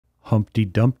Humpty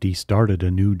Dumpty started a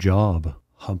new job.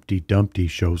 Humpty Dumpty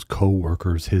shows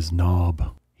coworkers his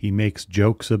knob. He makes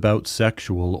jokes about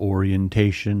sexual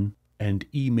orientation and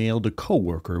emailed a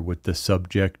coworker with the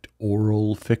subject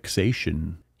oral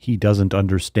fixation. He doesn't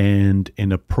understand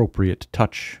inappropriate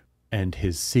touch, and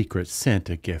his secret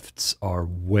Santa gifts are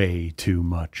way too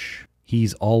much.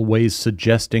 He's always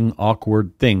suggesting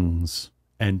awkward things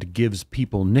and gives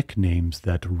people nicknames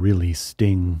that really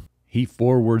sting. He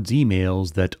forwards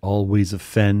emails that always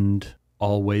offend,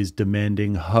 always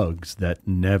demanding hugs that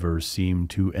never seem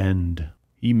to end.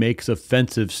 He makes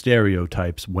offensive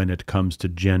stereotypes when it comes to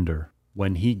gender.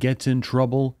 When he gets in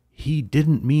trouble, he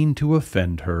didn't mean to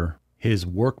offend her. His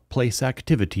workplace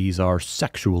activities are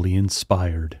sexually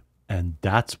inspired, and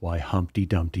that's why Humpty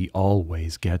Dumpty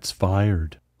always gets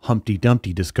fired. Humpty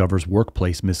Dumpty discovers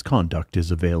workplace misconduct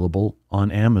is available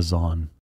on Amazon.